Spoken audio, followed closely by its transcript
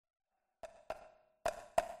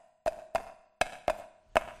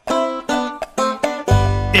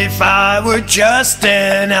If I were just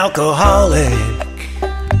an alcoholic,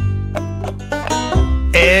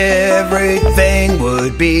 everything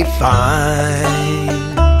would be fine.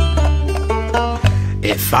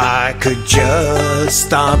 If I could just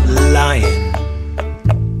stop lying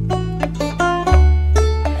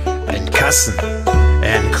and cussing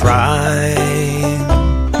and crying.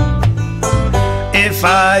 If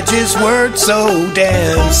I just weren't so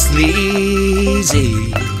damn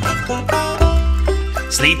sleazy,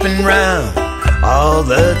 sleeping round all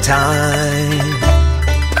the time.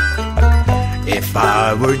 If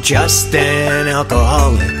I were just an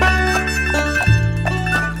alcoholic,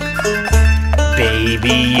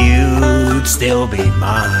 baby, you'd still be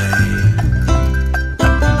mine.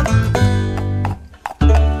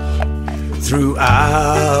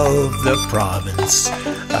 Throughout the province,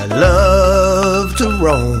 I love to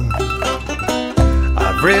roam.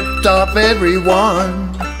 I've ripped off everyone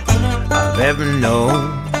I've ever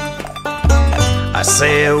known. I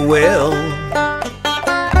say I will,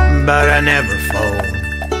 but I never fold.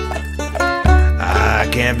 I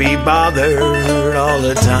can't be bothered all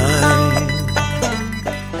the time.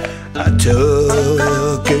 I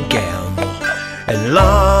took a gamble and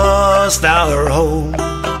lost our home.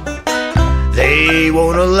 They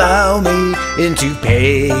won't allow me into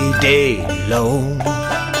payday loan.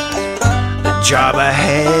 The job I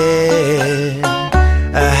had,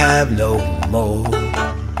 I have no more.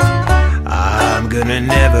 I'm gonna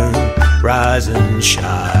never rise and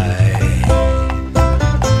shine.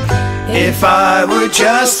 If I were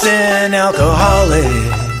just an alcoholic,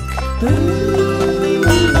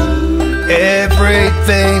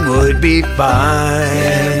 everything would be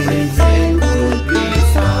fine.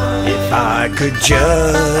 If I could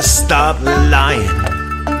just stop lying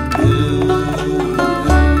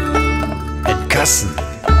and cussing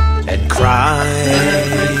and crying.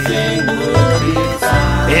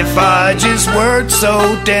 If I just weren't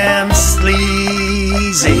so damn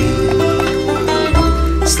sleazy,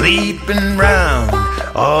 sleeping round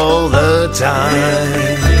all the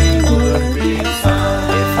time.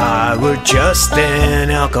 If I were just an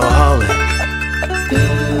alcoholic,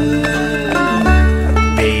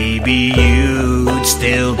 baby, you'd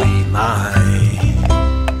still be mine.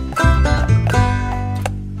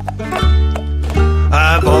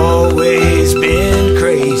 I've always been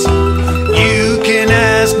crazy. You can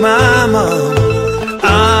ask my mom.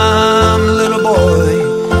 I'm a little boy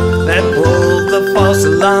that pulled the false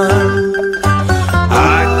alarm.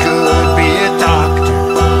 I could be a doctor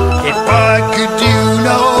if I could do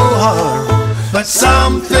no harm, but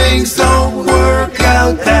some things don't work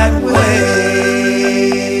out that way.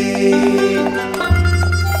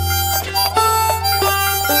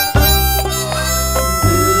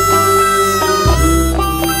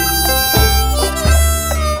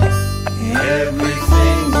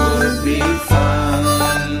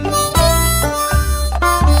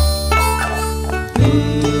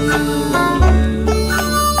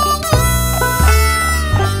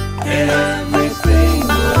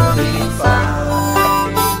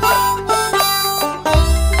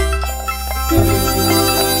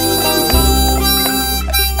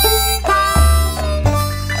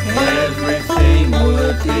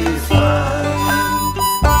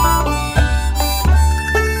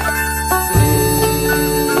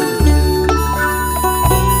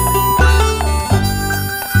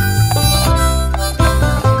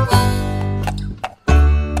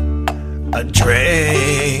 I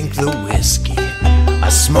drank the whiskey, I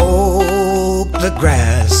smoked the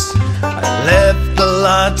grass, I left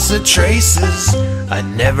lots of traces, I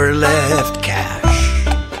never left cash.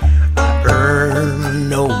 I earned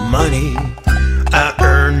no money, I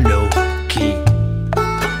earned no keep.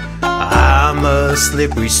 I'm a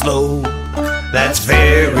slippery slope that's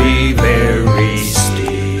very, very steep.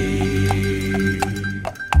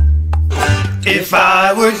 If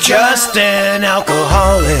I were just an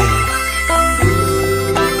alcoholic,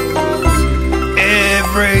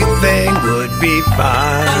 everything would be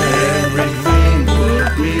fine. Everything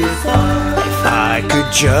would be fine. If I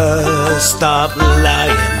could just stop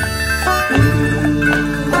lying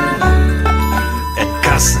and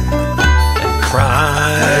cussing and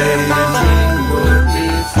crying. Everything would be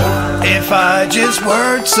fine. If I just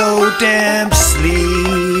weren't so damn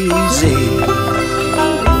sleazy,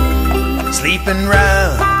 sleeping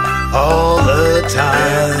round all the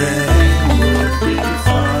time.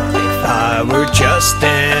 I were just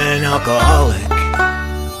an alcoholic,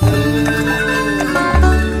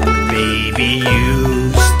 baby,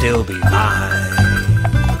 you'd still be mine.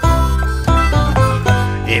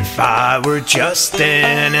 If I were just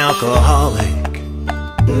an alcoholic,